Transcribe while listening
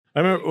I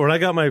remember when I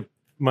got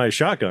my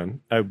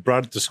shotgun, I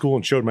brought it to school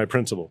and showed my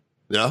principal.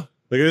 Yeah.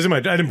 Like it was I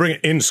didn't bring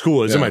it in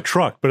school. It was in my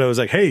truck, but I was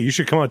like, hey, you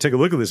should come out and take a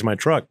look at this in my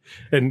truck.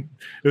 And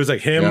it was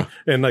like him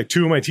and like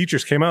two of my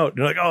teachers came out and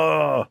they're like,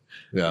 oh,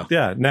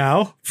 yeah.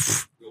 Now,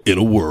 in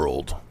a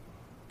world,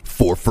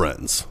 4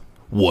 friends,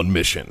 1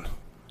 mission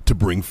to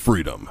bring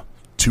freedom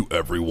to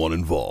everyone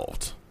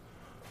involved.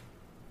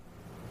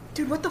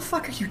 Dude, what the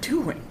fuck are you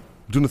doing?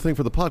 Doing a thing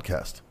for the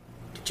podcast.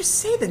 Just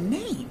say the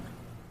name.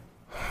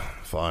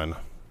 Fine.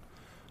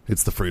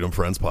 It's the Freedom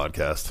Friends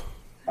Podcast.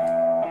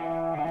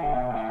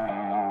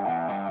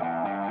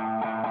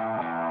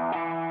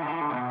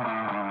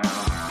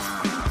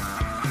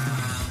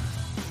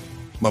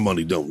 My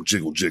money don't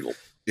jiggle jiggle.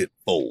 It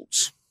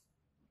folds.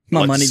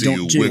 My Like money to see don't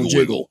you jiggle wiggle jiggle.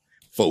 wiggle.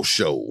 Faux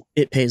show.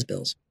 It pays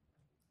bills.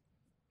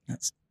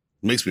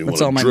 Makes me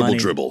That's want all my to dribble money-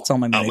 dribble that's all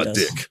my out money my does.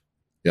 dick.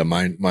 Yeah,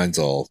 mine's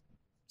all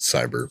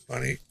cyber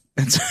money.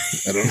 I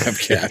don't have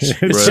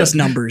cash. It's just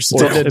numbers.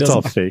 it's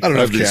all fake. I don't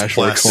have These cash or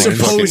plastic coins.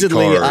 fucking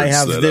Supposedly, I cards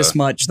have that, this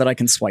much that I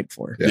can swipe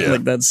for. Yeah.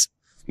 Like that's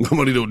My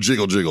money don't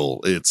jiggle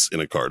jiggle. It's in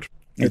a card.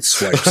 It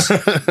swipes.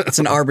 it's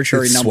an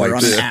arbitrary It number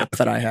on swipes. an app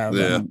that I have.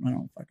 Yeah. I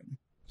don't fucking.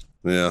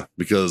 Yeah,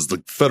 because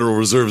the Federal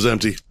Reserve's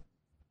empty.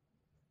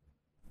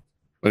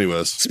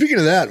 Anyways, Speaking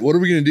of that, what are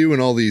we going to do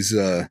when all these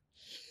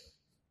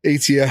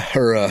ATF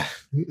or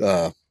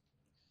what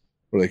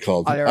are they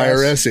called?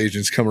 IRS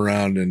agents come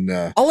around and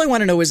All I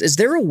want to know is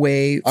there a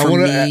way I for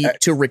wanna- me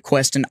to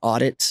request an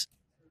audit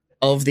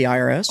of the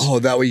IRS?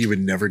 that way you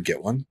would never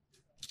get one.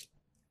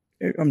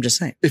 I'm just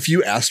saying. If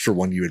you asked for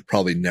one, you would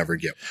probably never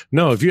get one.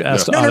 No, if you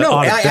ask, No.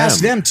 I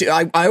asked them to.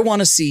 I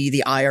want to see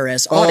the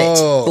IRS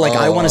audit.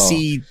 I want to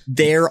see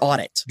their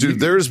audit.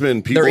 dude, there's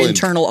been people Their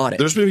internal audit.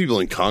 There's been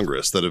people in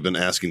Congress that have been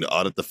asking to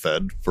audit the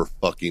Fed for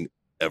fucking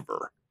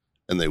ever,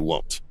 and they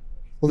won't.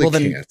 Well, they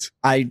then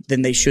can't.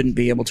 then they shouldn't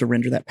be able to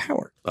render that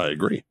power. I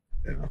agree.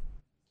 Yeah.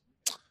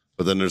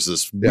 But then there's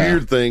this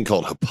weird thing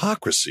called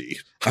hypocrisy.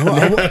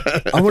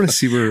 I want to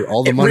see where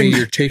all the money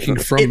you're taking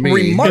from It me.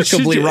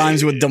 remarkably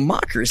rhymes with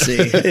democracy.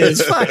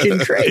 It's fucking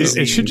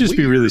crazy. It should just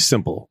be really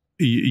simple.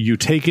 You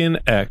take in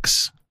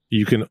X,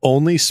 you can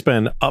only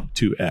spend up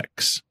to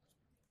X.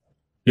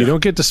 You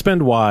don't get to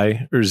spend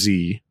Y or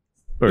Z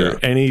or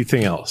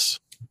anything else.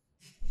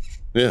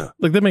 Yeah.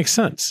 Like that makes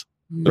sense,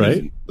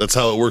 right? That's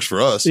how it works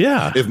for us.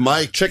 Yeah. If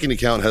my checking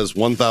account has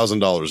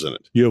 $1,000 in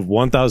it, You have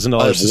 $1,000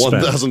 I have to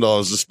spend.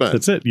 $1,000 to spend.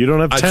 That's it. You don't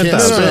have I can't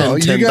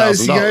 10,000. spend You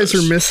guys $10,000.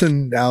 are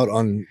missing out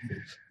on.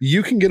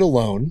 You can get a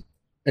loan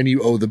and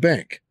you owe the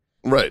bank.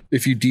 Right.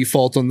 If you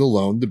default on the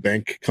loan, the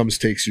bank comes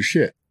takes your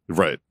shit.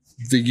 Right.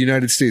 The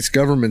United States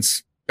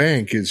government's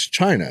bank is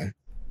China,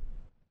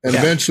 and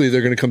eventually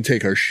they're going to come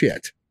take our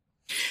shit.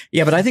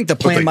 Yeah, but I think the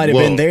plan they might have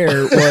been won't.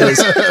 there was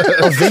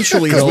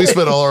eventually Because we they'll-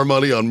 spent all our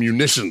money on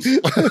munitions.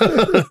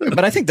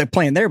 But I think the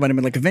plan there might have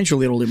been like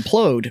eventually it'll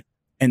implode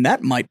and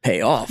that might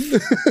pay off.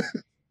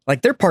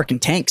 Like they're parking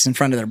tanks in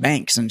front of their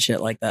banks and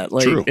shit like that.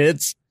 Like True.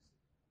 it's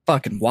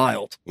fucking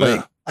wild.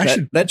 Yeah.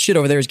 Like that shit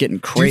over there is getting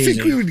Do you crazy.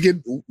 think we would get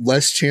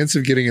less chance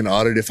of getting an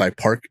audit if I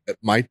park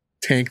my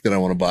tank that I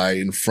want to buy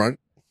in front?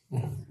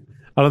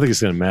 I don't think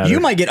it's going to matter. You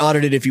might get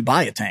audited if you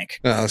buy a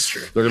tank. Oh, that's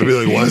true. They're going to be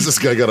like, why has this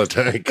guy got a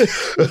tank?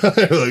 Like,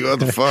 what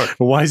the fuck?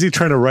 Why is he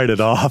trying to write it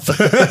off?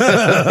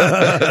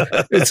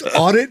 It's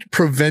audit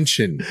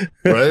prevention.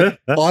 Right?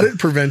 Audit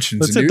prevention.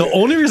 That's it. The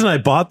only reason I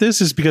bought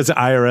this is because the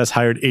IRS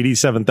hired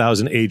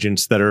 87,000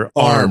 agents that are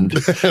armed.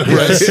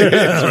 Right.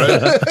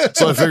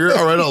 So I figure,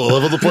 all right, I'll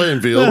level the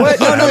playing field.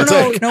 What? I have a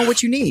tank. No.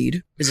 What you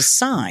need is a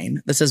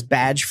sign that says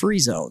badge free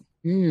zone.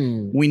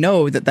 Hmm. We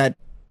know that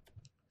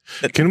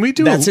Can we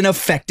do that's an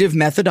effective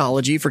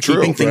methodology for True,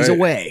 keeping things right.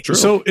 away. True.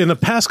 So in the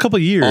past couple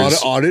of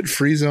years, audit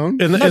free zone?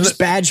 in the, Not in just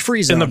the, badge free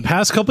in zone. the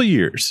past couple of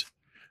years,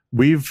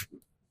 we've,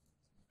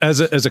 as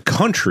a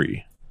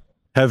country,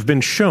 have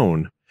been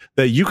shown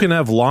that you can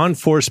have law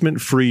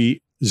enforcement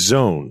free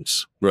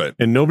zones Right.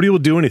 and nobody will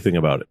do anything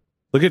about it.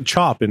 Look at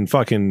CHOP in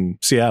fucking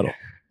Seattle.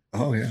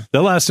 Oh, yeah.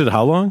 That lasted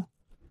how long?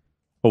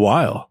 A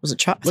while. was it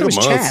Chad? I Like thought it was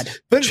a month. Chad.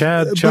 But,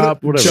 Chad, but,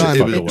 CHOP, whatever John, the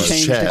fuck it it was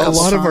was. Chad. a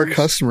lot of our Songs.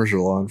 customers are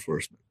law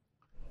enforcement.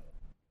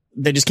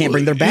 They just can't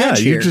bring their Yeah,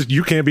 badge here.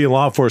 you can't be a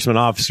law enforcement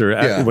officer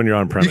Yeah. when you're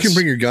on premise. You can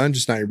bring your gun,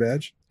 just not your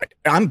badge.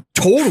 I'm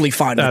totally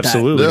fine with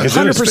Absolutely. Yeah. 'Cause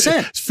then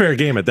 100%. It's fair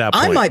game at that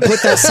point. that. I might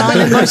put that sign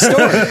in my store.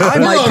 I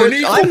We're might on put an I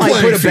equal might put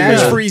playing a badge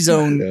field. free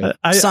zone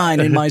I- sign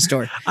in my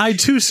store I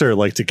too, sir,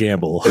 like to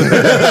gamble.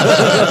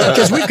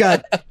 because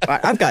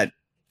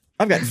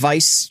I've got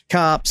Vice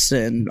cops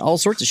and all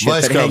sorts of shit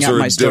Vice that hang cops out in are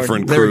my a store.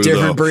 different They're a crew,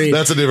 different though. breed.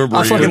 That's a different breed.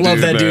 I fucking of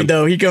love that man. dude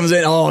though. He comes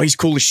in. Oh, he's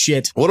cool as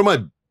shit. What am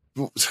I?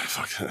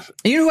 Fuck.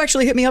 And you know who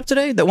actually hit me up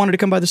today that wanted to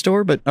come by the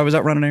store, but I was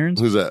out running errands?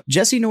 Who's that?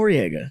 Jesse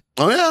Noriega.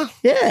 Oh, yeah.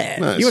 Yeah.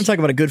 Nice. You want to talk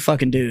about a good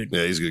fucking dude.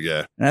 Yeah, he's a good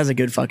guy. That's a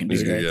good fucking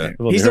He's a dude good right guy. there.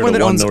 Well, He's you the one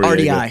heard that of owns one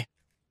Noriega. RDI.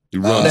 He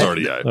runs that-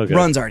 RDI. Okay.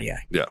 Runs RDI.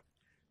 Yeah.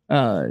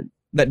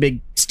 That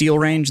big steel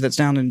range that's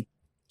down in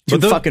too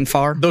But fucking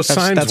far. Those That's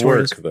signs where it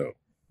work, is. though.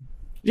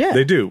 Yeah.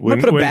 They do. When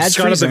put a badge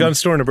Scott free at the gun zone.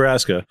 store in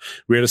Nebraska,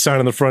 we had a sign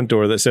on the front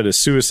door that said a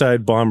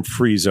suicide bomb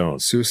free zone.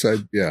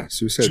 Suicide Do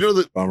you know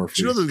that? bomber.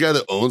 Do you know the guy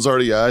that owns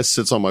RDI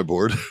sits on my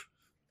board?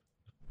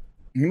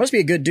 He must be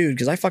a good dude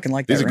because I fucking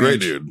like that. He's a great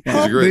range. dude. Yeah.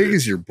 He's How a great big dude.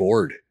 is your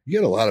board? You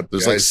got a lot of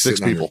There's guys like 6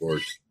 sitting on your people.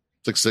 board.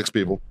 It's like 6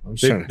 people. I'm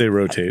just They, trying to, they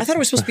rotate. I thought it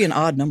was supposed to be an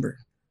odd number.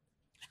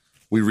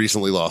 We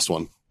recently lost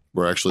one.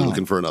 We're actually Oh.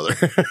 looking for another.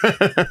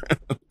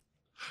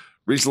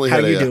 Recently How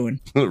had you a doing?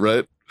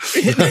 right.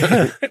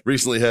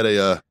 Recently had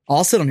a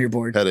I'll sit on your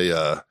board.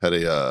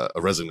 a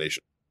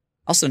resignation.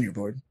 I'll sit on your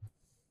board.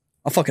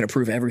 I'll fucking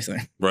approve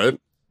everything. Right.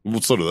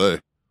 Well, so do they.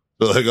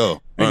 They're like,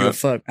 oh, I don't all give a right.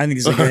 fuck. I think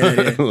it's a great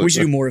idea. We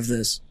should do more of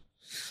this.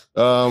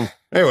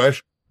 Anyway,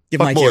 Give Fuck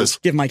Mikey, boys.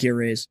 give Mikey a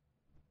raise.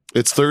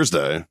 it's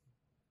Thursday.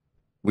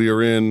 We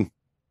are in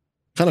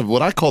kind of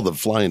what I call the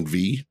flying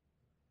V,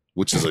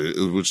 which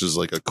is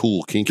like a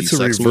cool kinky it's a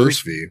sex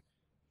reverse move. V.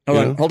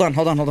 Hold on.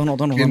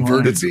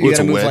 Inverted V. You It's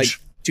gotta a move like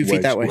wedge. 2 feet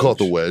Wedge. that way. We call it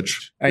the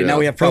wedge. All right, Yeah. now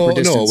we have proper No,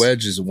 distance. a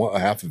wedge is a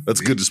half of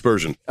That's V. good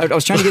dispersion. I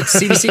was trying to get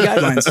CDC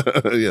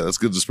guidelines. Yeah, that's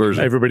good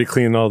dispersion. Everybody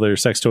cleaning all their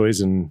sex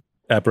toys and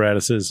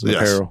apparatuses and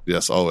Yes, apparel.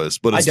 yes, always.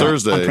 But I it's don't, on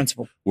Thursday.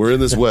 principle. We're in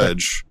this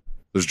wedge.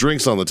 There's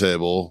drinks on the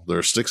table. There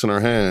are sticks in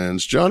our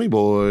hands. Johnny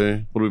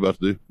boy, what are we about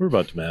to do? We're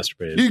about to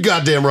masturbate. You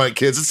goddamn right,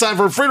 kids. It's time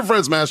for Freedom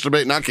Friends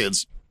Masturbate, not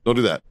kids. Don't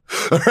do that.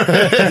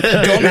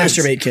 Don't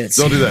masturbate, kids.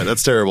 Don't do that.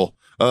 That's terrible.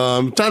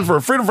 Time for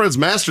a Freedom Friends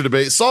Master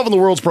Debate, solving the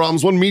world's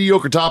problems one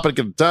mediocre topic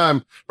at a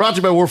time. Brought to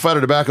you by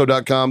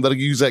warfightertobacco.com. That'll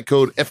use that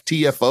code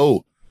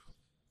FTFO.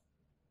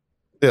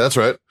 Yeah, that's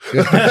right.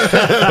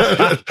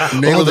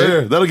 Nailed Over it.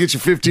 there. That'll get you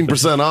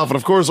 15% off. And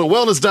of course, a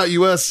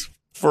wellness.us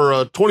for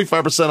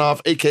 25%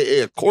 off,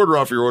 aka a quarter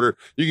off your order.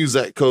 You can use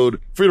that code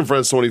Freedom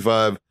Friends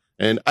 25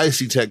 and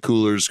Icy Tech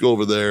Coolers. Go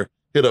over there,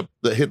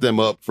 hit them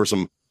up for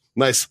some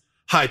nice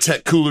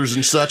high-tech coolers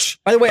and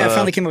such. By the way, I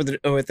finally came up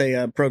with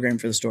a program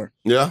for the store.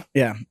 Yeah,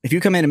 Yeah. If you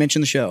come in and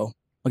mention the show,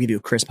 I'll give you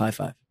a crisp high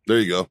five. there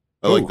you go.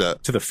 I like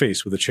that. To the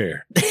face with a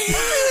chair.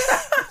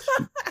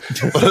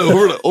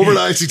 over to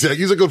Icy Tech.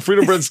 Use the code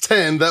Freedom Friends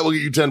 10. That will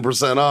get you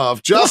 10%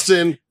 off.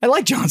 Justin, I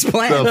like John's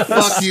plan. the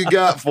fuck you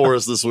got for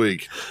us this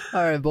week?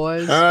 All right,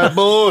 boys. All right,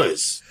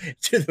 boys.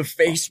 To the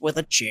face with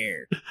a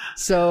chair.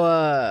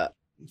 So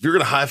If you're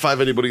gonna high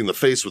five anybody in the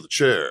face with a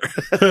chair,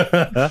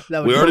 that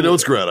would we already go- know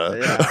it's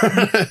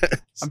Greta.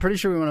 I'm pretty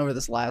sure we went over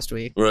this last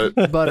week, Right.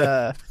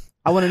 but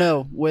I want to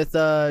know with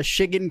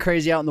shit getting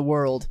crazy out in the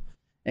world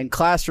and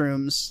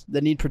classrooms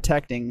that need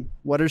protecting.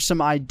 What are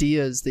some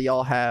ideas that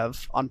y'all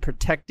have on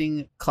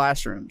protecting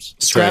classrooms?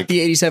 Scrap the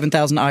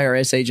 87,000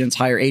 IRS agents,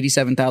 hire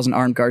 87,000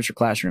 armed guards for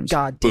classrooms.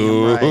 God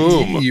damn right.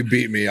 Boom. You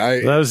beat me.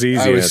 That was the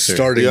easy I was answer.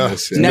 starting Yeah.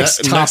 this.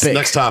 Next topic.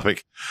 Next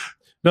topic.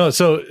 No,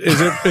 so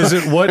is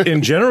it what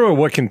in general or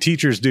what can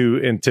teachers do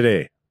in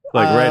today?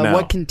 Like right now.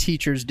 What can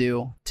teachers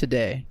do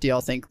today? Do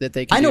y'all think that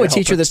they can I do know to a help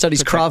teacher that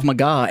studies protect- Krav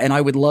Maga, and I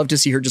would love to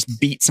see her just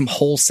beat some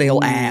wholesale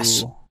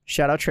ass. Ooh.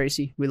 Shout out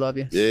Tracy. We love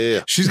you.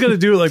 Yeah. She's gonna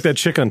do it like that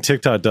chick on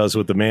TikTok does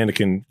with the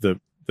mannequin, the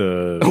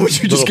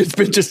Which you just gets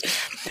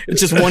it's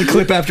just one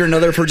clip after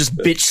another of her just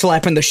bitch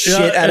slapping the shit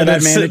out of and that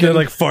then sitting there mannequin.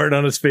 like farting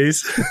on his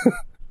face.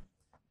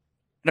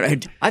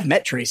 I've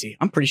met Tracy.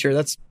 I'm pretty sure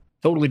that's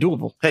totally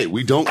doable. Hey,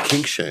 we don't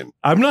kink shame.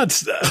 I'm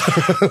not.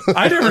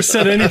 I never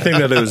said anything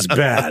that it was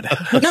bad.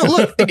 No,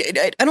 look,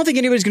 I don't think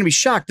anybody's going to be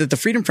shocked that the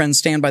Freedom Friends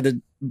stand by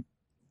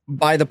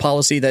the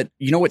policy that,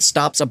 you know what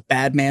stops a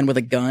bad man with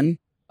a gun?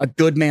 A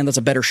good man that's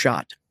a better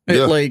shot.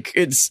 Yeah. Like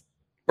it's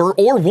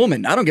or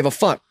woman. I don't give a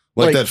fuck.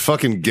 Like that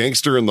fucking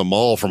gangster in the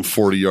mall from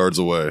 40 yards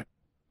away.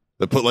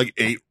 That put like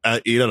 8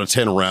 out of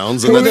 10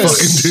 rounds in Who that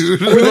is- fucking dude.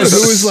 Who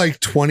was like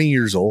 20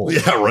 years old.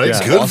 Yeah, right.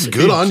 Yeah. Good, Awesome.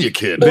 good on you,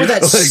 kid. Or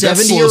that Like, that's slow,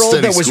 70-year-old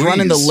steady that was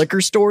running the squeeze.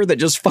 liquor store that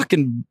just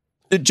fucking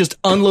just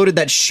unloaded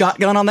that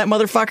shotgun on that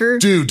motherfucker.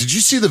 Dude, did you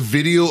see the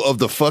video of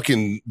the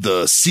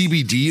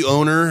CBD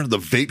owner, the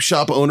vape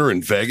shop owner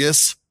in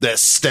Vegas that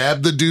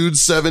stabbed the dude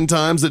 7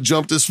 times that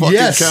jumped his fucking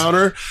Yes.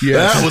 counter?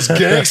 Yes. That was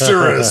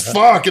gangster as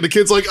fuck. And the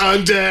kid's like,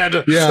 I'm dead.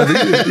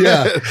 Yeah,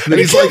 yeah. And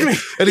he's killed like, me.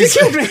 and You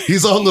killed me.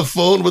 he's on the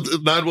phone with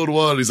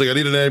 911. He's like, I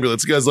need an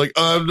ambulance. The guy's like,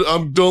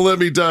 I'm don't let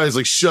me die. He's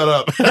like, shut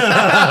up.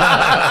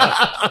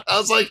 I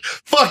was like,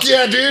 fuck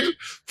yeah, dude.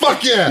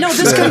 Fuck yeah. No,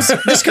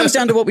 this comes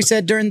down to what we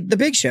said during the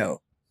big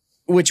show,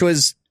 which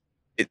was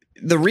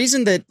the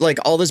reason that like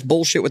all this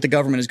bullshit with the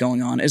government is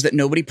going on is that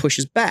nobody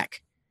pushes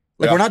back.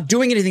 Like Yeah. we're not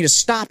doing anything to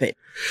stop it.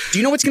 Do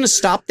you know what's going to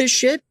stop this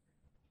shit?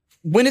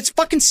 When it's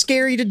fucking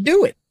scary to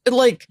do it.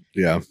 Like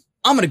Yeah.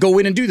 I'm going to go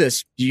in and do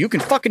this. You can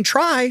fucking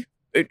try.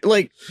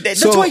 Like that's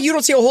So- why you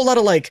don't see a whole lot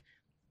of like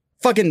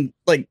fucking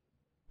like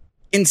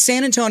in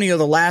San Antonio.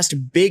 The last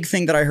big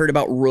thing that I heard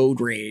about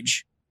road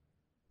rage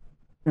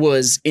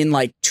was in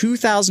like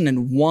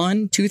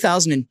 2001,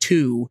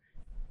 2002.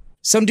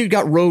 Some dude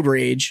got road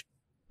rage,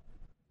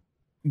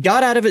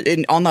 got out of it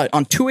on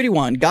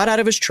 281, got out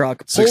of his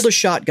truck, pulled a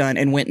shotgun,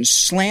 and went and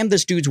slammed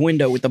this dude's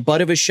window with the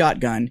butt of his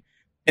shotgun.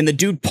 And the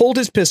dude pulled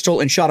his pistol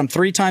and shot him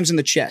 3 times in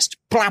the chest.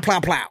 Plow, plow,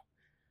 plow.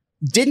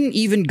 Didn't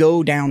even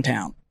go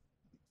downtown.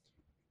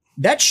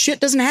 That shit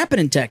doesn't happen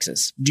in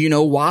Texas. Do you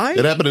know why?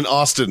 It happened in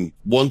Austin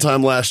one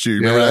time last year.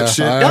 You remember that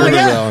shit? I Oh, remember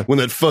yeah. that one. When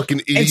that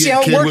fucking And see idiot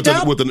how it kid worked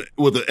out? with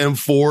an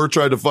M4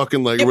 tried to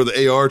fucking like, where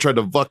the AR tried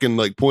to fucking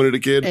like point at a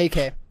kid.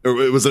 AK. Or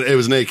it was an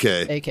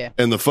AK. AK.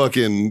 And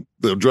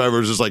the driver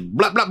was just like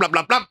blah blah blah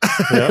blah blah,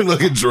 Yeah. and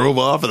like it drove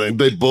off, and then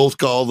they both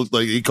called.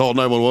 Like he called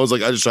 911. Was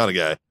like, I just shot a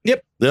guy.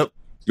 Yep.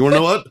 You want to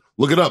know what?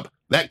 Look it up.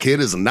 That kid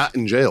is not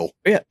in jail.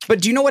 Yeah.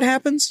 But do you know what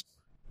happens?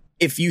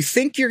 If you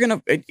think you're going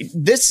to,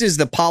 this is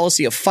the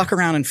policy of fuck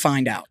around and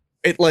find out.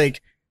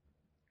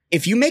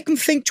 If you make them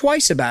think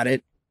twice about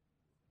it,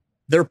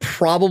 they're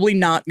probably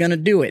not going to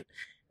do it.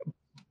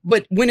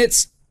 But when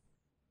it's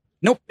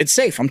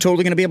safe. I'm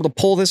totally going to be able to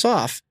pull this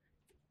off.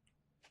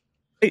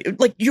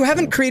 You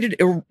haven't created.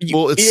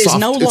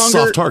 It's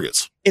soft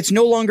targets. It's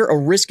no longer a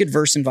risk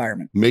adverse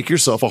environment. Make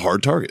yourself a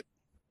hard target.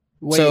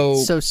 Wait, So-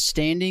 so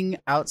standing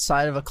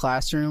outside of a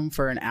classroom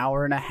for an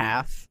hour and a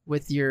half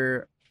with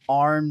your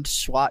armed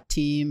SWAT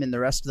team and the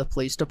rest of the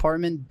police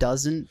department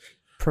doesn't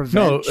prevent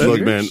No, shooters?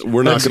 Look, man,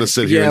 we're not going to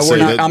sit here Yeah, and we're say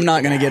not. that. I'm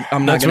not going to get.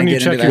 I'm not That's going when to you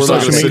get check into your that. We're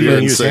not social gonna sit media here and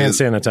and use say hand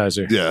that-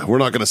 sanitizer. Yeah, we're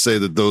not going to say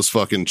that those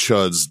fucking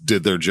chuds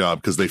did their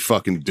job because they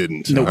fucking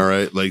didn't. Nope. All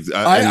right, like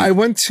I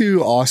went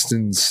to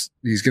Austin's.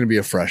 He's going to be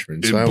a freshman,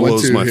 It so I went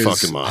blows to my his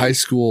fucking mind. high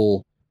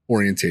school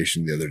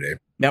orientation the other day.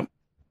 Yep.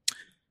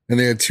 And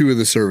they had two of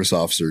the service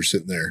officers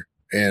sitting there,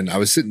 and I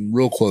was sitting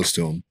real close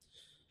to him.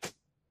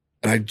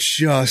 And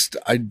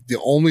the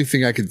only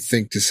thing I could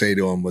think to say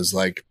to him was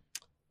like,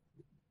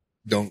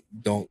 don't,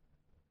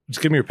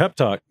 Just give me your pep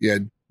talk.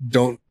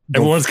 don't.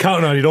 Everyone's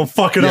counting on you. Don't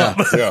fuck it Yeah.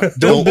 up. yeah,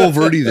 Don't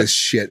Bulverde this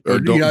shit. Or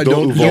don't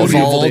Uvalde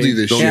Uvalde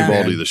this don't shit. Yeah.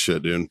 Uvalde man. this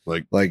shit, dude.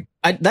 Like,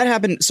 That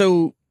happened.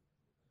 So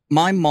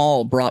my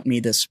mall brought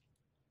me this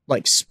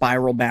like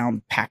spiral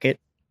bound packet,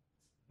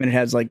 and it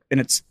has you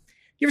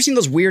ever seen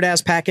those weird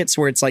ass packets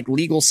where it's like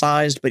legal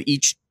sized, but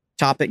each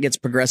topic gets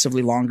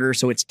progressively longer,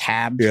 so it's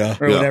tabbed Yeah.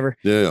 or Yeah. whatever,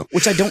 yeah,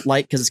 which I don't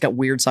like because it's got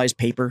weird sized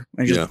paper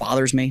and it just Yeah.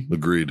 bothers me.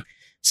 agreed.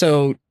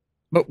 So,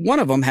 but one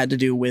of them had to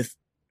do with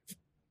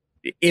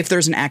if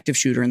there's an active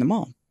shooter in the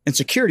mall, and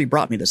security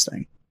brought me this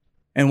thing,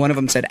 and one of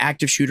them said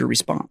active shooter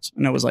response,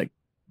 and I was like,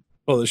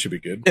 Well, this should be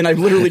good. and I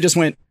literally just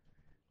went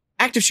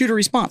active shooter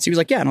response. He was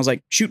like, yeah, and I was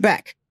like, shoot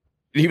back.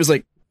 And he was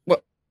like,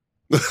 what?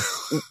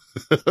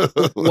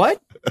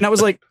 What? And I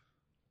was like,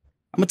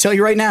 I'm gonna tell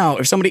you right now,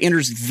 if somebody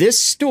enters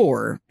this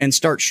store and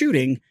starts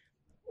shooting,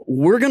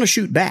 we're gonna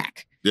shoot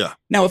back. Yeah.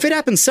 Now, if it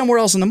happens somewhere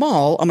else in the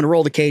mall, I'm gonna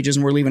roll the cages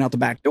and we're leaving out the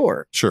back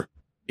door Sure,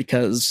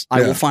 because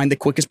I Yeah. will find the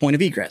quickest point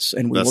of egress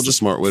and we that's will the just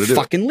smart way to do it.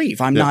 fucking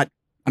leave. I'm Yeah.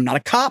 not a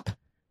cop.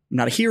 I'm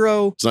not a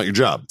hero. It's not your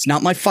job. It's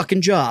not my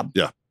fucking job.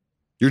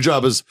 Your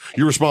job is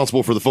you're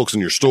responsible for the folks in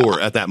your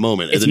store at that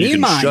moment, and It's then me you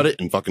and can mine. shut it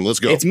and fucking let's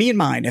go. It's me and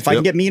mine. If I can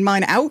Yep. get me and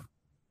mine out,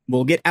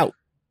 we'll get out.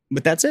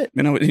 But that's it.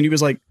 And he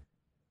was like,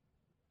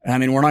 I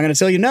mean, we're not going to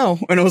tell you no.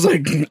 And I was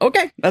like,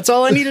 okay, that's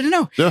all I needed to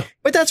know. Yeah.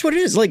 But that's what it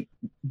is. Like,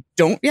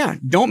 don't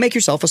make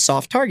yourself a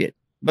soft target.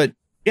 But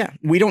yeah,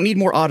 we don't need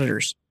more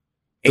auditors.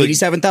 Like-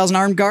 87,000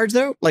 armed guards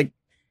though? Like,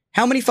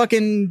 how many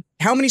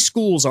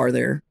schools are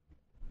there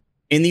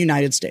in the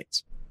United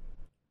States?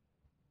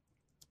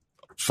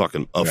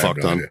 Fucking a I have fuck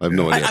no ton. idea. I have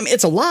no I idea. mean,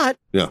 it's a lot.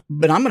 Yeah.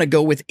 But I'm going to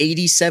go with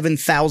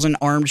 87,000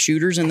 armed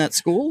shooters in that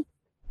school.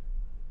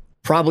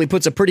 Probably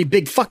puts a pretty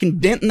big fucking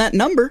dent in that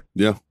number.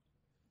 Yeah.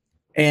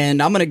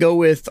 And I'm going to go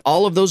with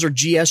all of those are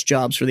GS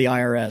jobs for the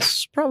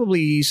IRS.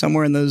 Probably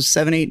somewhere in those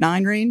 7, 8,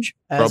 9 range.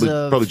 As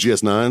Probably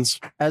GS9s.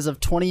 As of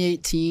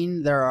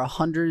 2018, there are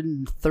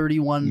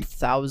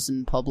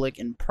 131,000 public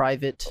and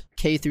private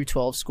K through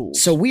 12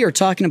 schools. So we are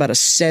talking about a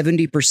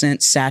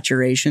 70%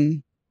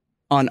 saturation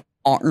on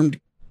armed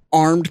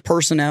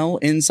personnel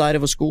inside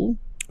of a school.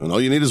 And all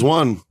you need is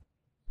one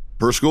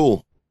per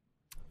school.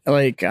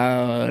 Like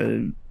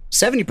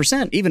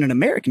 70%, even in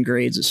American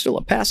grades, is still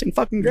a passing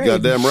fucking grade.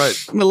 Goddamn right.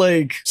 I mean,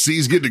 like,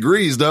 C's get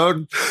degrees,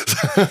 dog.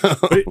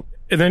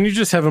 And then you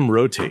just have them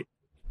rotate.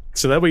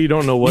 So that way you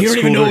don't know what You don't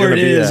school even know they're where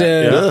gonna it be is,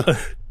 at. yeah.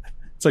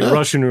 It's like Yeah.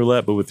 Russian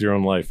roulette, but with your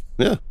own life.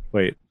 Yeah.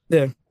 Wait.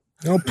 No,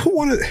 put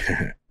one of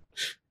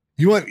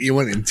you want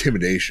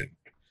intimidation.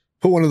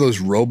 Put one of those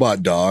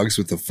robot dogs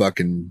with the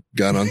fucking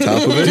gun on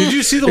top of it. Did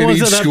you see the in ones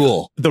each that have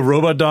school? the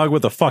robot dog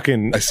with a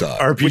fucking I saw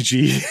it.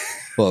 RPG?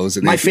 Well, it was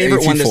an my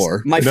favorite one.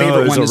 AT4. My No,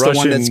 favorite it's one a is the one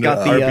that's Russian,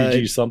 got the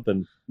RPG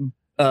something.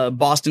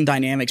 Boston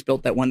Dynamics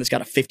built that one that's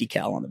got a 50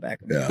 cal on the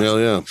back of it. Yeah. Hell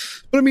yeah.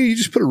 But I mean, you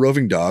just put a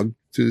roving dog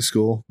to the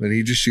school and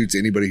he just shoots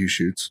anybody who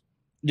shoots.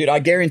 Dude, I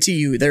guarantee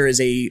you there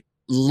is a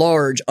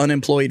large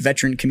unemployed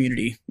veteran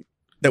community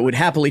that would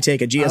happily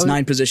take a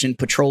GS9 position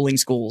patrolling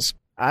schools.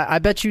 I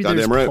bet you there's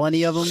Goddamn right.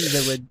 plenty of them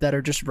that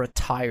are just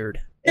retired.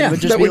 It Yeah,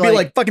 would just that would be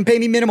like, fucking pay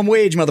me minimum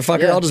wage,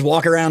 motherfucker. Yeah. I'll just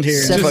walk around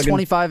here. And fucking,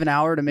 $7.25 an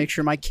hour to make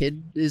sure my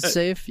kid is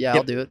safe. Yeah, I'll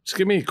Yep. do it. Just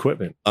give me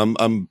equipment. I'm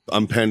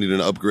pending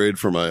an upgrade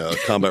for my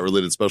combat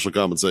related special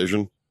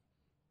compensation.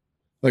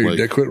 Oh, your Like-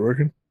 dick quit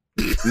working?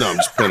 No, I'm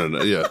just pending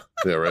it. Yeah.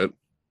 Yeah, right.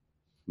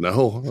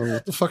 No,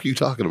 what the fuck are you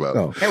talking about?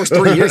 Oh. that was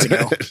 3 years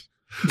ago.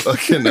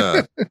 Fucking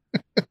that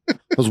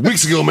was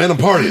weeks ago, man. I'm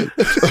partying.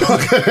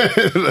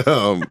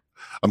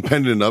 I'm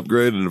pending an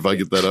upgrade, and if I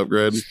get that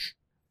upgrade,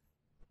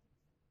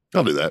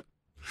 I'll do that.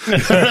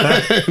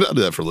 I'll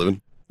do that for a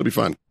living. It'll be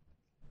fine.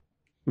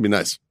 It'll be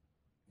nice.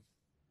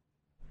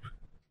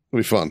 It'll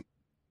be fun.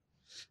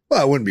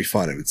 Well, it wouldn't be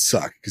fun. It would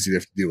suck because you'd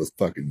have to deal with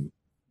fucking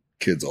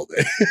kids all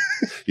day.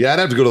 Yeah, I'd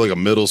have to go to like a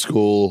middle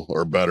school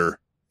or better.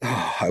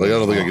 I I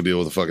don't think I could deal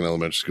with a fucking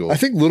elementary school. I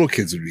think little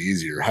kids would be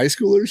easier. High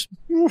schoolers,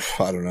 oof,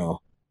 I don't know.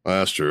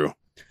 That's true.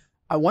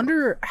 I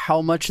wonder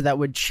how much that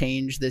would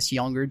change this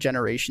younger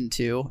generation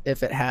too,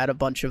 if it had a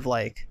bunch of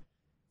like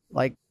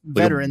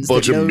veterans. Like a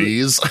bunch that of know-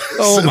 me's.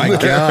 Oh my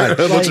God.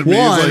 A bunch of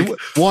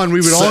One,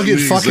 me's, we would all set get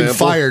the fucking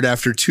example. fired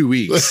after 2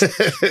 weeks.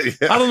 Yeah.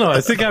 I don't know. I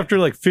think after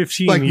like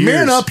 15 Like, years.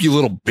 man up, you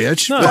little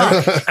bitch. No,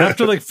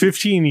 after like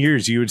 15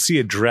 years, you would see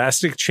a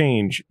drastic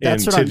change in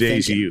That's what I'm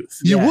today's thinking. youth.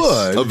 You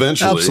Yes. would.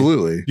 Eventually.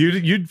 Absolutely.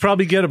 You'd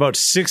probably get about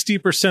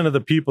 60% of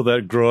the people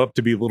that grow up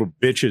to be little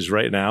bitches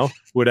right now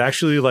would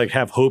actually like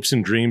have hopes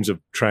and dreams of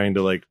trying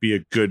to like be a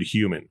good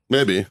human.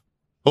 Maybe.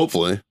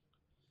 Hopefully.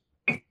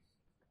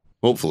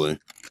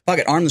 Fuck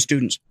it, arm the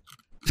students.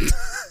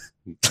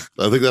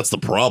 I think that's the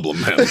problem,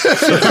 man.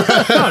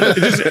 No,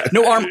 just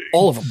No, arm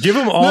all of them. give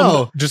them all.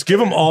 No. Just give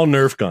them all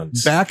Nerf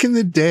guns. Back in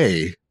the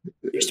day,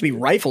 There used to be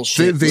rifle they,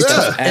 shit. they and Yeah.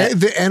 stuff at-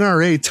 the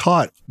NRA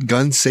taught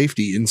gun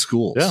safety in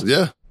schools. Yeah.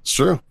 Yeah, it's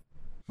true.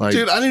 Like,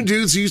 Dude, I knew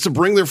dudes who used to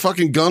bring their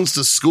fucking guns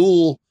to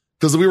school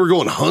because we were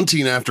going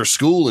hunting after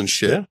school and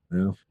shit. Yeah.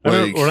 yeah. I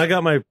remember Like- when I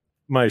got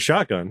my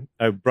shotgun,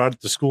 I brought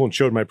it to school and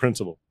showed my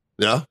principal.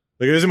 Yeah.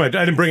 Like it was in my, I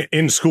didn't bring it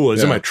in school. It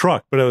was in Yeah. my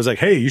truck, but I was like,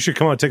 "Hey, you should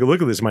come out and take a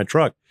look at this in my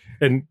truck."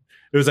 And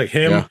it was like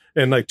him Yeah.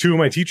 and like two of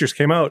my teachers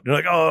came out. And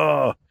they're like,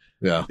 "Oh,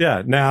 Yeah.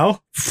 yeah."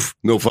 Now,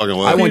 No fucking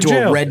way. I went to a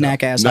jail.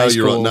 redneck ass now high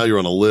you're school. on, now you're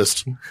on a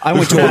list. I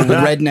went to a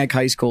redneck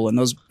high school, and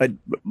a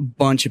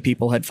bunch of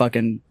people had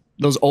fucking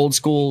those old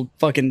school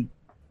fucking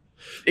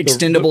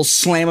extendable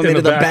slam them in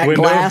into the the back back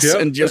window, glass yep.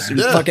 and just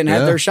Yeah. fucking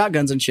had Yeah. their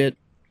shotguns and shit.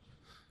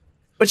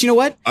 But you know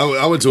what?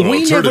 I went to an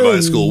We alternative never high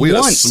school. We had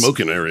a once-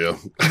 smoking area.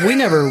 We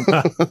never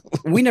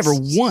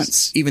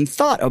once even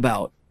thought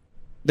about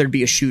there'd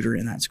be a shooter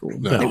in that school.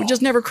 No. It would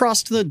just never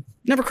crossed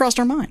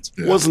our minds.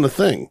 Yeah. Wasn't a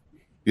thing.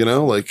 You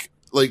know, like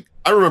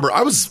I remember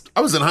I was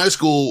in high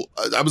school.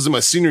 I was in my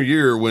senior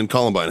year when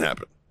Columbine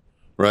happened.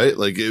 Right?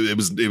 Like it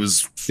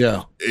was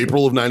Yeah.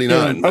 April of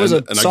 99. Yeah, I was a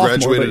and I sophomore,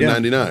 graduated but yeah.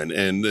 in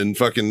 99. And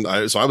fucking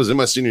so I was in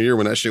my senior year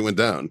when that shit went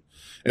down.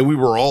 And we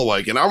were all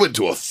like, and I went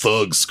to a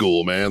thug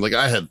school, man. Like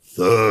I had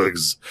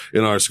thugs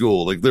in our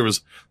school. Like there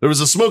was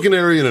a smoking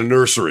area and a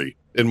nursery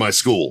in my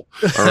school.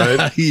 All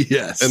right.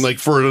 Yes. And like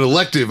for an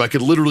elective, I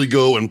could literally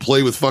go and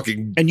play with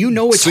fucking And you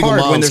know it's Single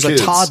hard when moms' there's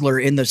kids. a toddler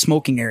in the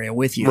smoking area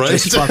with you. right.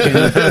 Just fucking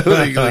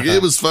like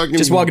it was fucking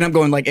just walking up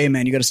going like, "Hey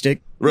man, you got a stick?"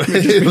 right.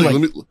 Like,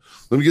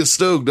 let me get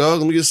stoked, dog.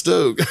 Let me get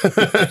stoked.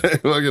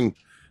 Fucking,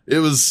 it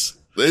was,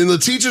 and the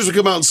teachers would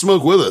come out and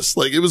smoke with us.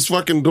 Like it was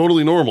fucking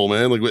totally normal,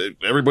 man. Like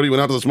everybody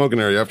went out to the smoking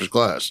area after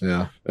class,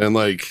 yeah. and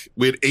like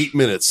we had 8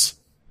 minutes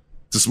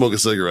to smoke a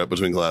cigarette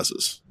between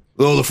classes.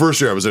 Oh, the first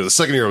year I was there. The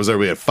second year I was there,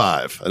 we had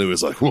 5, and it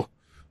was like, whoa,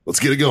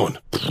 let's get it going.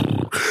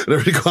 And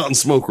everybody go out and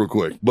smoke real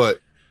quick. But,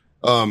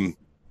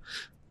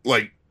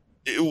 like,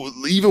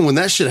 even when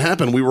that shit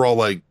happened, we were all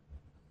like,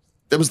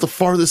 that was the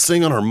farthest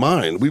thing on our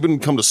mind. We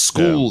wouldn't come to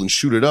school and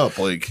shoot it up.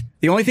 Like,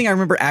 The only thing I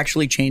remember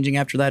actually changing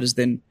after that is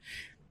then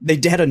they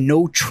had a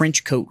no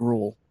trench coat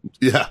rule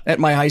yeah. at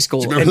my high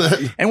school. Do you remember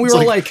and, that? and we It's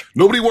were all like,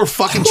 nobody wore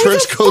fucking "Who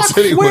trench the coats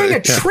fuck's wearing anyway.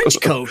 a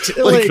trench coat?"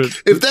 Like, Like,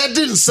 if that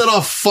didn't set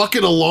off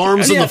fucking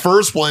alarms in Yeah. the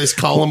first place,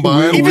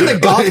 Columbine. even the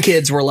goth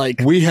kids were like,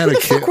 We had "Who a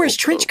the fuck kid. wears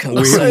trench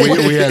coats?"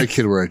 We had a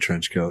kid wear a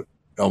trench coat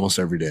almost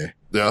every day.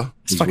 Yeah.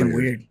 It's fucking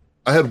weird.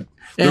 I had,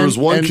 there was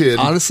one kid.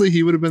 Honestly,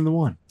 he would have been the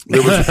one.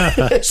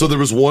 So there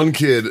was one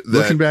kid that.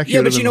 Looking back, he Yeah,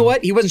 would but have you been know the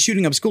what? He wasn't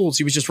shooting up schools.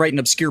 He was just writing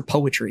obscure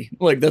poetry.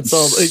 Like that's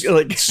all.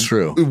 Like It's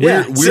true. Weird,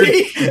 Yeah, weird,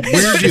 see?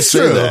 weird you It's say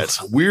true. that.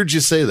 Weird you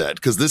say that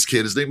because this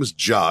kid, his name was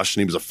Josh,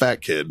 and he was a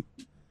fat kid.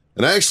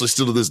 And I actually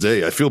still to this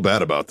day, I feel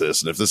bad about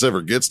this. And if this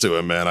ever gets to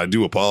him, man, I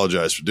do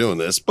apologize for doing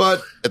this.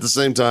 But at the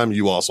same time,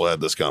 you also had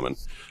this coming.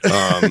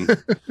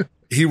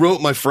 He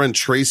wrote my friend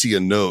Tracy a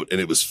note,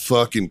 and it was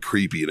fucking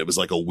creepy. And it was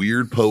like a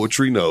weird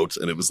poetry note,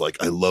 and it was like,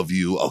 "I love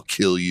you, I'll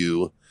kill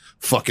you."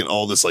 Fucking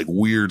all this like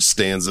weird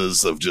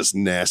stanzas of just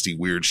nasty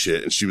weird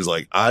shit. And she was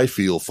like, "I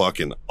feel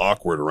fucking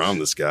awkward around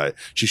this guy."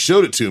 She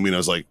showed it to me and I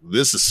was like,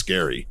 "This is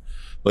scary.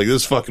 Like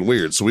this is fucking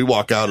weird." So we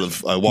walk out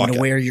of, I I'm walk gonna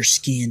wear your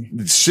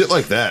skin. shit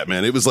like that,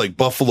 man. It was like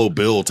Buffalo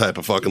Bill type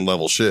of fucking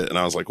level shit. And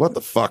I was like, what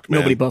the fuck, man?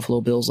 Nobody Buffalo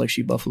Bills like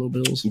she Buffalo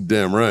Bills.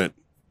 Damn right.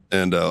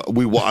 And I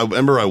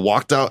remember I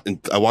walked out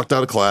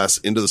of class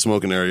into the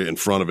smoking area in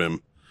front of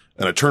him.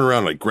 And I turned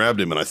around and I grabbed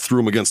him and I threw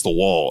him against the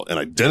wall and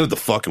I dented the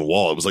fucking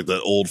wall. It was like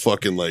that old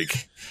fucking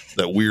like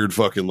that weird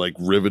fucking like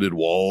riveted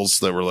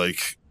walls that were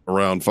like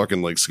around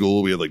fucking like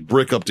school. We had like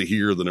brick up to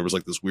here. Then there was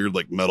like this weird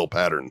like metal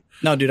pattern.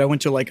 No, dude, I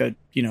went to like a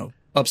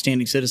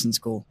upstanding citizen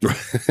school. Right?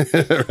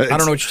 I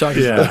don't know what you're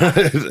talking about.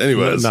 Yeah,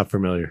 Anyways, not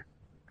familiar.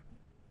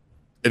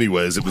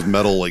 Anyways, it was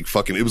metal, like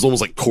fucking, it was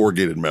almost like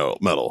corrugated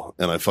metal.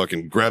 And I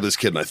fucking grabbed this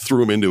kid and I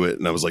threw him into it.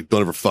 And I was like,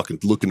 don't ever fucking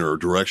look in her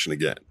direction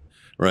again.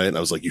 right? And I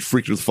was like, you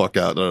freaked the fuck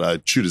out. And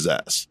I'd shoot his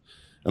ass.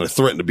 And I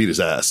threatened to beat his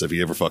ass if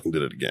he ever fucking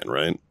did it again,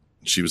 right?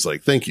 She was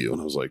like, thank you.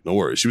 And I was like, no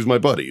worries. She was my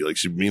buddy. Like,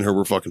 me and her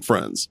were fucking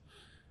friends.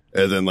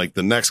 And then like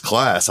the next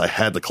class, I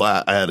had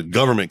a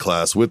government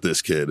class with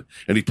this kid,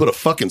 and he put a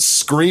fucking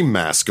scream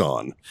mask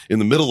on in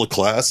the middle of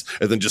class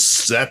and then just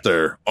sat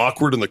there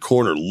awkward in the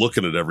corner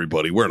looking at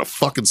everybody wearing a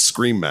fucking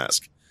scream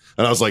mask.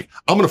 And I was like,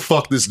 I'm going to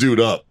fuck this dude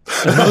up.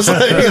 And I was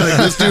like,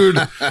 this dude,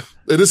 and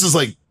this is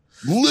like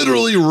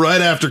literally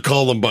right after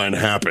Columbine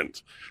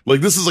happened.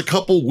 Like, this is a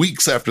couple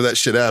weeks after that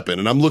shit happened.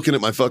 And I'm looking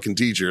at my fucking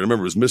teacher. And I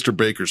remember it was Mr.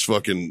 Baker's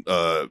fucking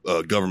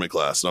government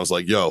class. And I was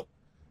like, yo,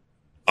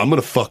 I'm going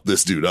to fuck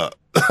this dude up.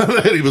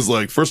 And he was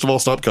like, first of all,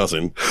 stop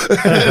cussing.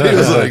 And he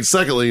was like,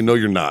 secondly, no,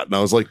 you're not. And I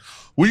was like,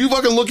 will you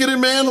fucking look at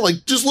him, man?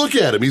 Like, just look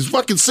at him. He's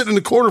fucking sitting in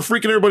the corner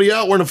freaking everybody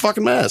out wearing a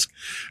fucking mask.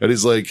 And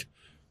he's like,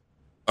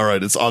 all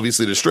right, it's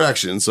obviously a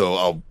distraction, so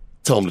I'll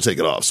tell him to take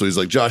it off. So he's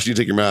like, Josh, you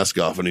take your mask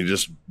off. And he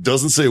just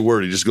doesn't say a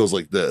word. He just goes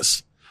like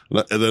this.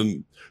 And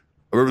then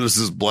I remember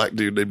this black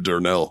dude named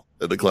Darnell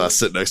in the class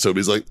sitting next to him.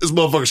 He's like, this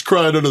motherfucker's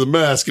crying under the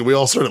mask. And we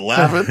all started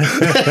laughing.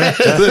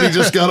 And then he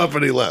just got up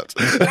and he left.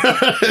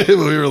 And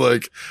we were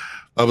like,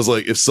 I was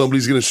like, if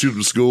somebody's going to shoot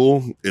him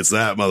school, it's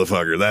that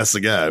motherfucker. That's the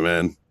guy,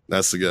 man.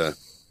 That's the guy.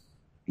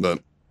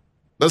 But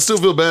I still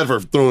feel bad for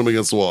throwing him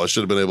against the wall. I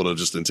should have been able to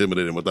just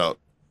intimidate him without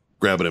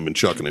grabbing him and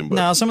chucking him. But,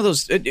 no, some of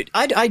those,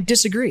 I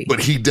disagree.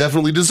 But he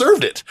definitely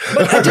deserved it.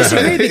 But I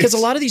disagree because a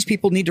lot of these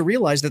people need to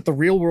realize that the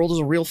real world is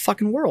a real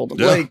fucking world.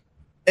 Yeah. Like,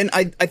 and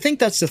I think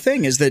that's the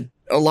thing is that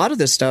a lot of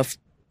this stuff,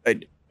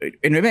 and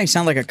it may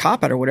sound like a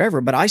cop-out or whatever,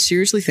 but I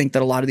seriously think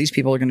that a lot of these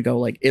people are going to go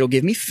like, it'll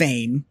give me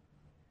fame.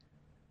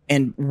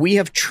 And we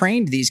have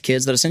trained these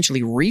kids that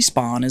essentially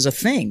respawn is a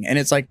thing. And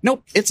it's like,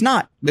 nope, it's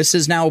not. This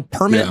is now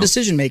permanent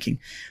decision making.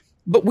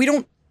 But we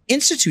don't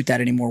institute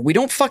that anymore. We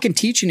don't fucking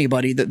teach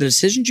anybody that the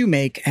decisions you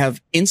make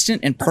have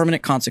instant and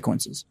permanent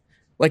consequences.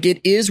 Like, it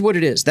is what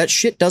it is. That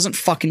shit doesn't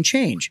fucking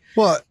change.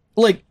 Well,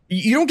 like,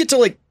 you don't get to,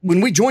 like, when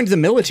we joined the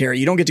military,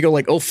 you don't get to go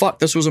like, oh fuck,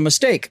 this was a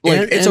mistake.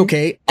 Like, it's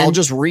okay. I'll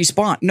just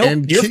respawn.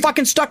 Nope, you're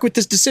fucking stuck with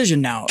this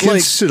decision now. Kids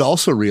Like, should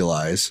also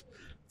realize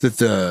that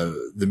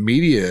the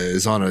media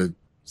is on a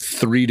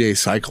 3-day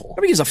cycle.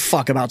 nobody gives a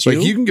fuck about you.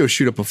 Like, you can go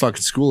shoot up a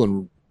fucking school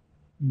and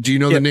do you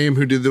know the name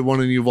who did the one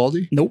in Uvalde?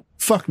 Nope.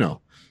 Fuck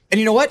no. And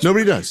you know what?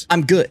 Nobody does.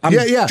 I'm good. I'm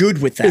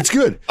good with that. It's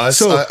good. I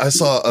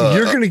saw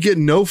you're going to get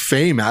no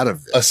fame out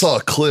of this. I saw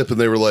a clip and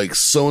they were like,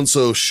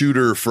 so-and-so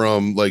shooter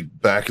from like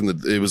back in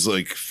the, it was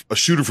like a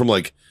shooter from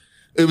like,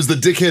 it was the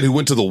dickhead who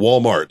went to the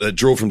Walmart that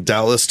drove from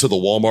Dallas to the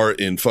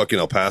Walmart in fucking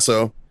El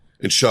Paso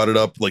and shot it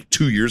up like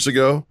 2 years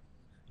ago.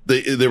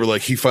 They were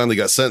like, he finally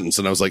got sentenced.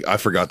 And I was like, I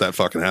forgot that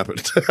fucking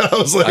happened. I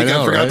was like,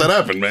 I forgot that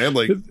happened, man.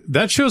 Like,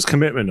 that shows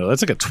commitment, though.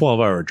 That's like a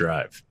 12-hour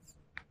drive.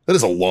 That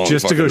is a long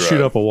just to go drive.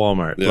 shoot up a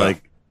Walmart. Yeah.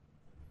 Like,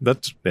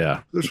 that's,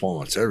 yeah. There's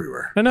Walmarts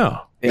everywhere. I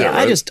know. Yeah,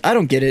 right? I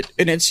don't get it.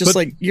 And it's just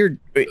like,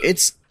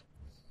 it's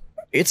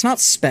not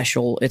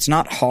special. It's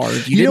not hard.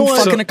 You didn't know what?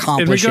 fucking So,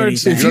 accomplish in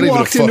regards- anything. If You're you not even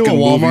walked a into a fucking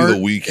movie of the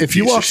Walmart, week, if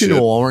you you piece walked of into a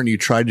shit. Walmart and you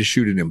tried to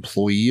shoot an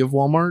employee of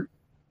Walmart,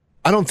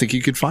 I don't think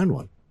you could find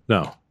one.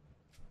 No.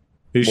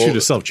 You Well, shoot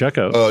a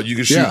self-checkout. You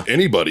can shoot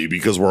anybody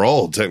because we're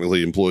all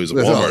technically employees of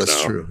Walmart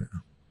That's now. true.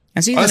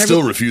 And see, I then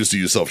still refuse to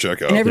use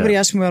self-checkout. and everybody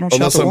asks me why I don't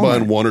Unless shop at I'm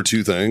buying Walmart. one or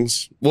two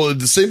things. Well,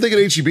 the same thing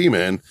at HEB,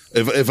 man.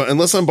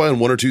 Unless I'm buying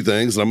one or two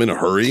things and I'm in a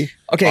hurry,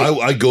 Okay.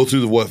 I go through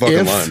the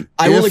fucking line.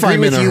 I will If agree I'm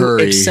with in a you,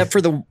 hurry, except for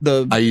the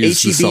I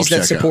use the HEBs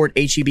that self-checkout. support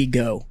HEB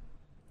Go.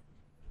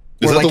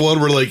 Is Or that like- the one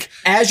where like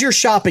As you're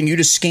shopping, you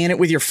just scan it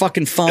with your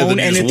fucking phone, And then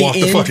you and just at walk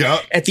the the end, fuck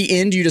out? at the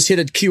end, you just hit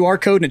a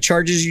QR code and it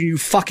charges you. You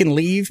fucking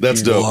leave.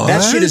 that's dope? What? That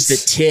shit is the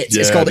tits.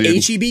 It's Yeah, called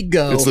dude. HEB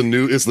Go. It's the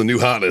new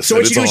hotness. So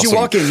and what you do it's is you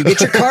awesome. walk in, you get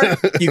your cart,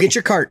 you get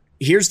your cart.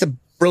 Here's the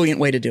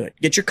brilliant way to do it.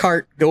 Get your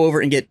cart, go over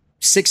and get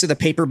 6 of the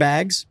paper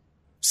bags,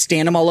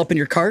 stand them all up in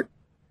your cart.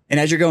 And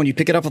as you're going, you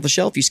pick it up off the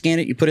shelf, you scan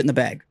it, you put it in the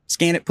bag.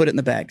 Scan it, put it in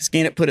the bag.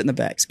 Scan it, put it in the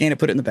bag. Scan it,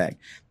 put it in the bag.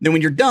 Then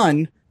when you're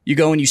done, you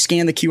go and you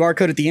scan the QR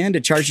code at the end,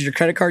 it charges your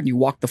credit card, and you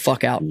walk the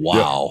fuck out.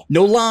 Wow.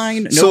 No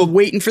line, no So,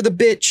 waiting for the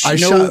bitch. I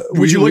No, shot-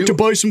 would you we- like to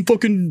buy some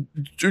fucking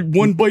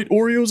 1-bite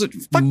Oreos?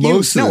 Fuck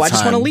Most you. of No, the I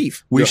just want to time,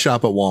 leave. We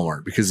shop at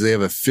Walmart because they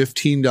have a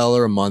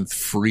 $15 a month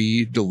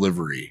free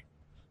delivery.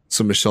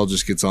 So Michelle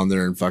just gets on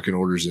there and fucking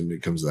orders and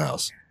it comes to the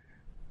house.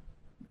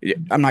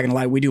 I'm not going to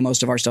lie, we do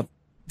most of our stuff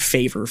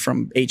favor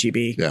from HEB.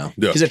 Yeah. Yeah.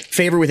 Because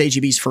favor with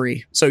HEB is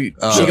free. So she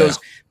Oh, goes,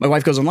 my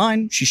wife goes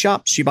online, she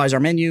shops, she buys our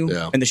menu,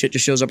 Yeah. and the shit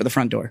just shows up at the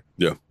front door.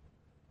 Yeah.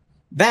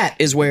 That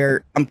is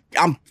where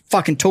I'm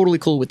fucking totally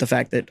cool with the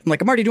fact that I'm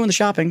like, I'm already doing the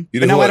shopping. You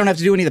But know now who I I- don't have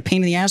to do any of the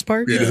pain in the ass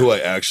part. You know who I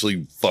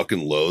actually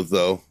fucking loathe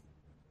though?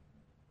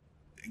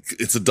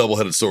 It's a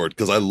double-headed sword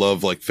because I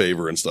love like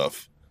favor and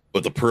stuff,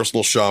 but the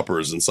personal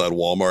shoppers inside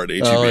Walmart,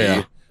 HEB, Oh,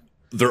 yeah.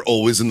 they're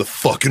always in the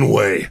fucking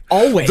way.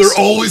 Always. They're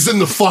always in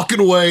the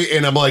fucking way,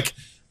 and I'm like,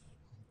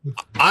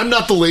 I'm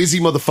not the lazy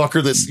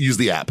motherfucker that's used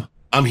the app.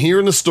 I'm here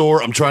in the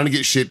store. I'm trying to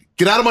get shit.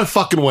 Get out of my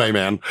fucking way,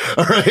 man.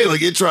 All right,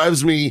 like it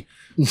drives me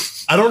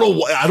I don't know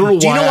why. I don't know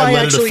Do you why know I why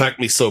let actually- it affect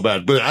me so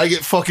bad, but I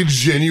get fucking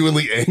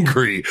genuinely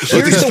angry.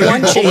 Here's the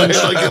one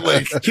change.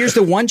 Like, Here's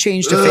the one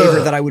change to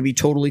favor that I would be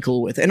totally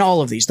cool with. And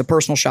all of these, the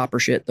personal shopper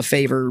shit, the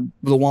favor,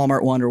 the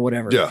Walmart one or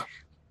whatever. yeah.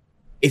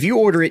 If you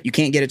order it, you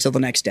can't get it till the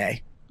next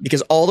day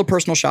because all the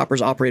personal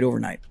shoppers operate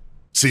overnight.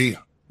 See,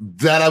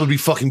 that I would be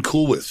fucking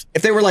cool with.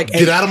 If they were like,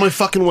 Get out of my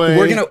fucking way.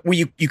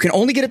 you can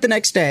only get it the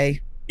next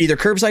day, either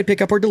curbside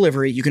pickup or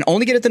delivery. You can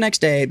only get it the next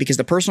day because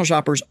the personal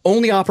shoppers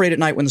only operate at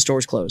night when the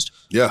store's closed.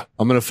 Yeah.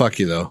 I'm gonna fuck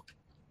you though.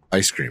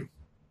 Ice cream.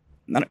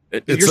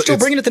 You're still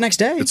bringing it the next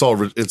day. It's all,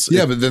 But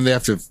then they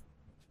have to.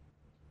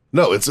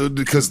 no, it's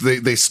because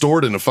they store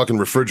it in a fucking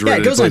refrigerator.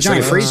 Yeah, it goes in a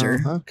giant place.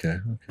 freezer. Okay.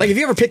 Like if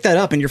you ever pick that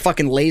up and your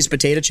fucking Lay's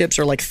potato chips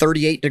are like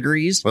 38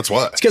 degrees, That's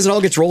why. it's because it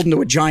all gets rolled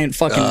into a giant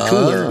fucking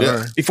cooler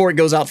yeah. before it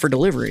goes out for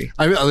delivery.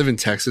 I live in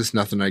Texas.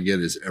 Nothing I get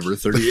is ever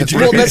 38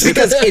 Well, degrees. that's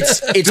because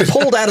it's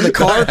pulled out of the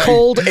car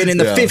cold, and in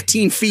the Yeah.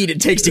 15 feet it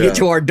takes to get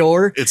to our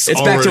door, it's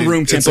back to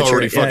room temperature. It's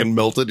already Yeah. fucking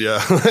melted.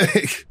 Yeah.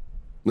 Like,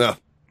 no.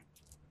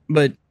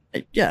 But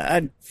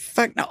yeah,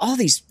 all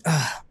these.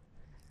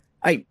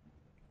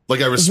 Like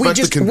I respect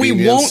the we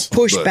convenience. won't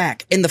push but-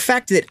 back, and the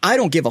fact that I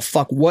don't give a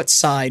fuck what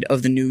side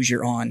of the news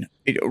you're on,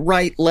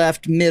 right,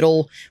 left,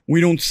 middle.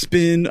 We don't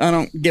spin. I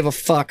don't give a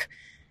fuck.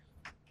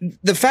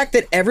 The fact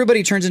that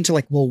everybody turns into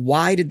like, well,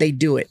 why did they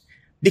do it?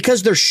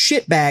 Because they're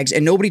shitbags,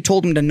 and nobody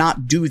told them to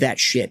not do that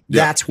shit.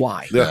 Yeah. That's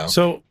why. Yeah.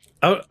 So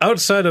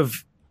outside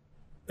of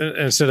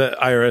instead of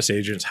IRS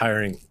agents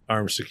hiring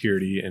armed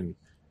security and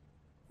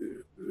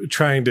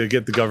trying to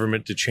get the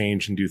government to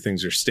change and do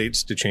things or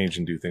states to change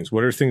and do things,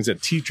 what are things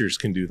that teachers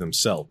can do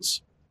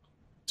themselves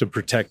to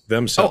protect Oh,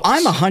 themselves?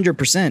 I'm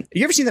 100%.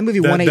 You ever seen that movie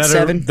that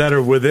 187? that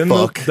are within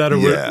Fuck, that are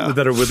yeah.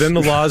 that are within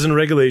the laws and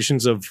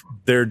regulations of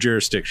their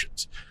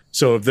jurisdictions.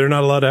 So if they're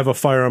not allowed to have a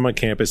firearm on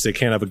campus, they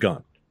can't have a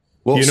gun.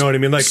 Well, You know what I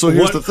mean? Like, so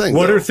here's what, the thing.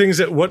 what though. are things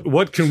that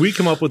what can we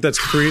come up with that's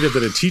creative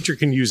that a teacher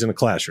can use in a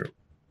classroom?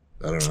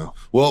 I don't know.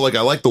 Well, like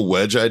I like the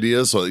wedge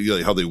idea. So you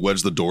know, how they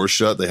wedge the door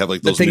shut. They have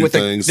like The those thing new with the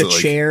things. that, like,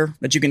 chair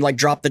that you can like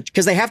drop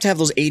because they have to have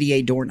those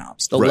ADA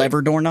doorknobs, the Right.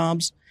 lever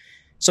doorknobs.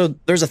 So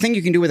there's a thing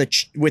you can do with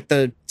with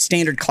the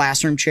standard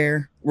classroom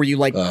chair where you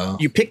like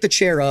you pick the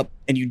chair up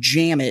and you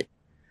jam it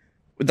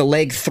with the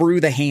leg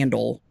through the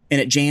handle and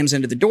it jams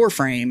into the door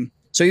frame.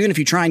 So even if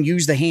you try and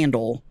use the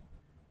handle,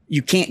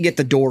 you can't get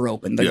the door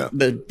open.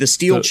 The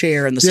steel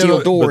chair and the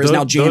steel door But is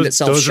now jammed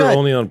itself those shut. are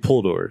only on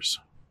pull doors.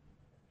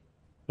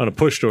 On a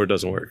push door, it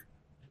doesn't work.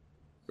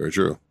 Very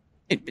true.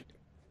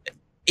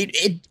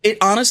 It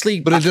honestly,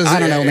 But it doesn't- I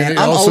don't know, and man. it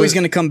I'm also- always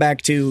going to come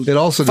back to It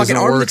also fucking doesn't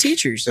arm the work.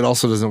 teachers. It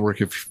also doesn't work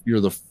if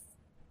you're the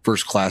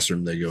first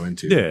classroom they go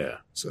into. Yeah.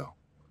 So,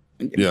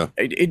 Yeah.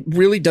 It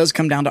really does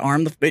come down to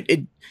arm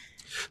the.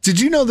 did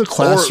you know the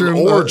classroom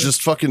or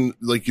just fucking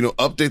like, you know,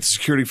 update the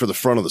security for the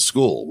front of the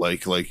school.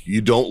 Like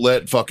you don't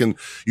let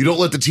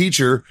the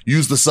teacher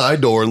use the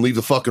side door and leave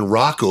the fucking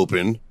rock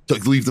open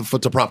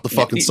to prop the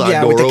fucking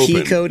side door with the open.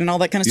 key code and all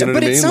that kind of You stuff. know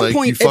But what I at mean? some Like,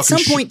 point, you at some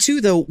fucking point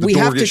too, though, the we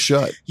door have gets to.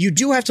 shut. You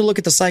do have to look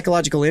at the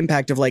psychological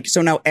impact of like.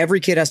 So now every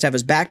kid has to have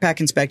his backpack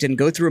inspected and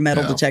go through a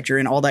metal detector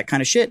and all that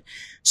kind of shit.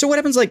 So what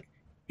happens? Like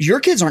your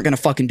kids aren't going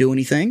to fucking do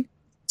anything.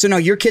 So now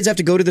your kids have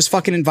to go to this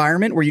fucking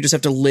environment where you just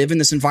have to live in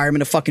this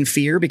environment of fucking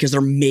fear because there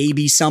may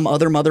be some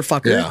other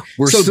motherfucker.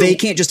 Yeah, So they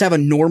can't just have a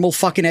normal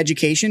fucking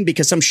education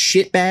because some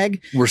shitbag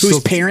whose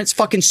parents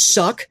fucking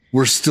suck.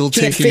 We're still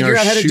can't taking figure our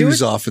out how to do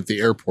shoes it? off at the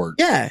airport.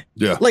 Yeah.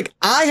 Yeah. Like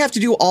I have to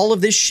do all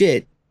of this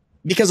shit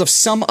because of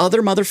some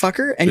other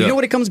motherfucker. And you know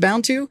what it comes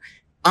down to?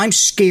 I'm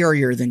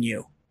scarier than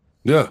you.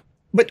 Yeah.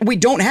 But we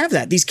don't have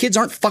that. These kids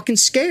aren't fucking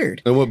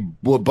scared. And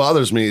what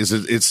bothers me is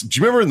it's. Do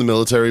you remember in the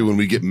military when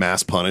we get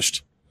mass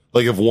punished?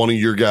 Like if one of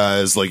your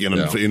guys, like in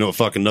a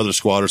fucking another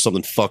squad or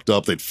something fucked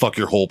up, they'd fuck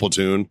your whole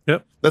platoon.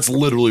 Yep. That's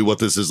literally what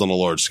this is on a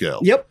large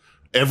scale. Yep.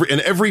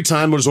 Every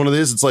time there's one of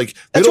these, it's like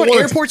That's what wanna,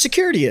 airport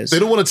security is. They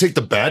don't want to take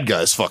the bad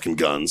guys' fucking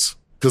guns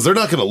because they're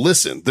not going to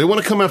listen. They want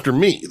to come after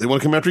me. They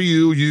want to come after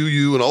you,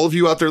 and all of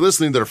you out there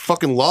listening that are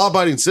fucking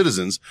law-abiding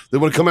citizens. They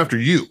want to come after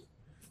you.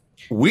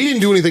 We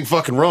didn't do anything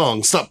fucking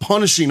wrong. Stop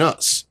punishing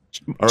us.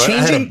 All right. I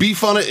had a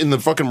beef on it in the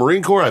fucking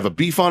Marine Corps. I have a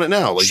beef on it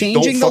now. Like,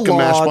 Changing don't the fucking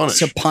mass law punish.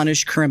 to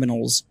punish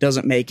criminals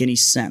doesn't make any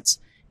sense.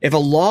 If a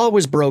law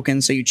was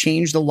broken, so you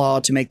change the law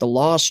to make the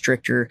law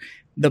stricter,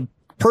 the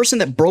person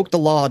that broke the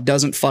law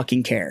doesn't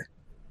fucking care.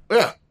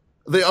 Yeah.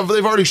 They've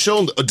already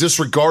shown a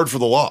disregard for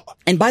the law.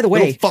 And by the They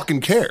way, don't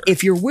fucking care.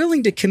 if you're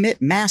willing to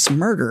commit mass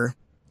murder,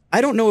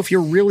 I don't know if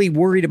you're really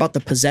worried about the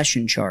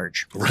possession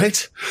charge.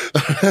 Right?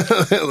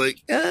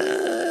 Like,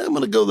 I'm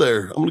going to go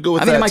there. I'm going to go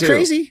with I mean, that am I too.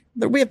 crazy?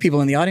 We have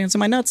people in the audience.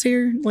 Am I nuts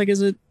here? Like,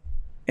 is it?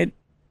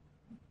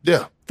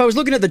 Yeah. If I was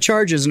looking at the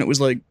charges and it was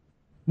like,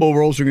 well,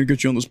 we're also going to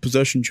get you on this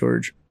possession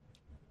charge.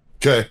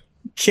 Okay.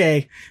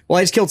 Okay. Well,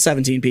 I just killed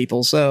 17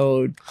 people,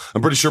 so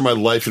I'm pretty sure my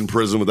life in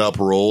prison without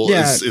parole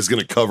Yeah. is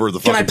going to cover the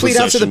can fucking I plead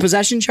out to the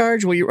possession. possession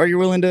charge? Are you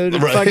willing to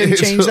Right. fucking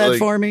change that Like,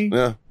 for me?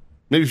 Yeah.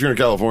 Maybe if you're in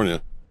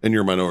California and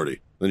you're a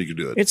minority, then you can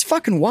do it. It's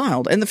fucking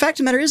wild. And the fact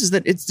of the matter is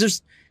that it's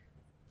just,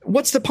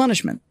 what's the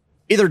punishment?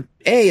 Either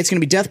A, it's going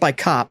to be death by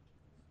cop,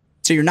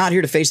 So you're not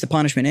here to face the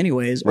punishment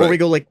anyways. Or Right. we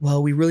go like,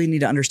 well, we really need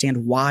to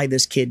understand why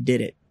this kid did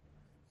it.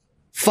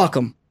 Fuck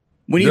them.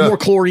 We need Yeah. more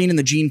chlorine in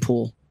the gene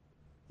pool.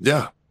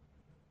 Yeah.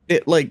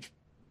 It like,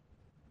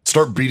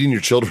 Start beating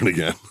your children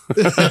again.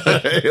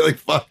 Like,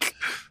 fuck.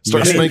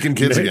 Start spanking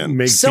kids again.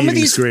 Make Some of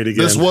beatings these- great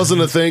again. This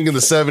wasn't a thing in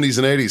the 70s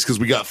and 80s because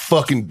we got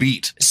fucking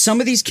beat. some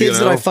of these kids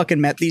You that I know? fucking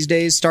met these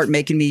days start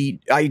making me,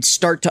 I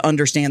start to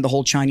understand the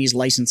whole Chinese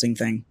licensing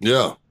thing.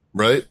 Yeah.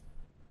 Right?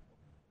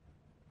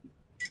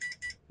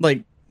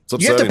 Like, It's you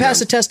have to upsetting, pass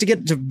man. a test to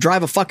get to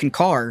drive a fucking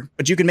car,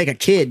 but you can make a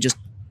kid just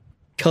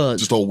cuz.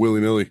 Just all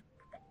willy-nilly.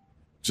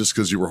 Just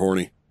because you were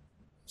horny.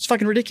 It's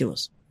fucking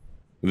ridiculous.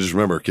 And just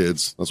remember,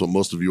 kids, that's what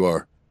most of you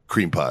are.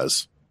 Cream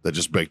pies that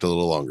just baked a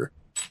little longer.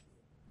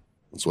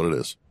 That's what it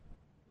is.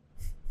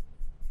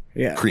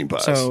 Yeah. Cream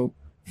pies. So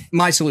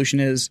my solution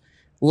is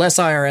less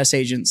IRS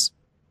agents,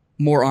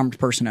 more armed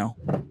personnel.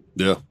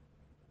 Yeah.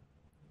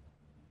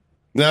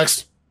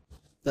 Next.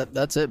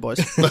 That's it, boys.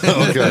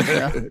 Okay.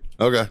 Yeah.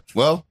 Okay.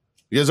 Well,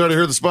 you guys already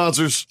heard the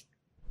sponsors.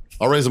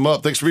 I'll raise them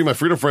up. Thanks for being my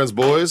Freedom Friends,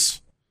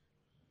 boys.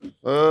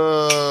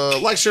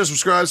 Like, share,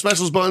 subscribe, smash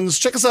those buttons.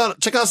 Check us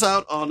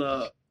out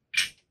on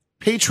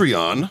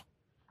Patreon.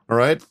 All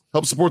right.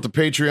 Help support the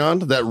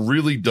Patreon. That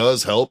really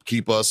does help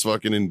keep us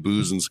fucking in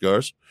booze and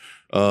scars.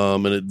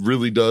 And it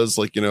really does,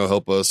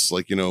 help us,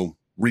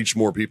 reach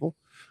more people.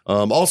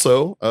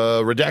 Also,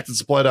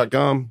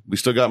 redactedsupply.com. We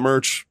still got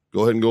merch.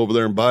 Go ahead and go over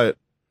there and buy it.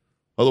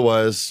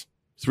 Otherwise,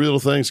 3 little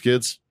things,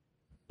 kids.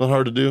 Not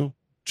hard to do.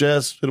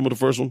 Jazz, hit him with the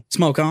first one.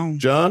 Smoke on.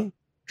 John,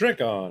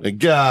 Drink on. and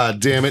God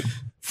damn it,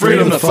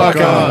 freedom the fuck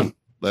on.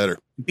 Later.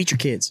 Beat your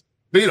kids.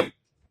 Beat them.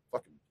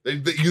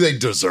 They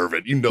deserve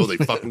it. You know they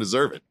fucking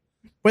deserve it.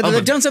 Whether I'm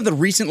they've a- done something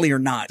recently or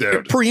not,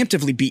 Dude.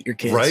 preemptively beat your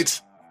kids.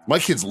 Right? My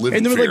kids live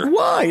And in they're fear. like,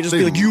 why? You just They-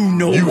 be like, you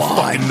know you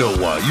why. fucking know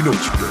why. You know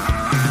what you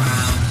did.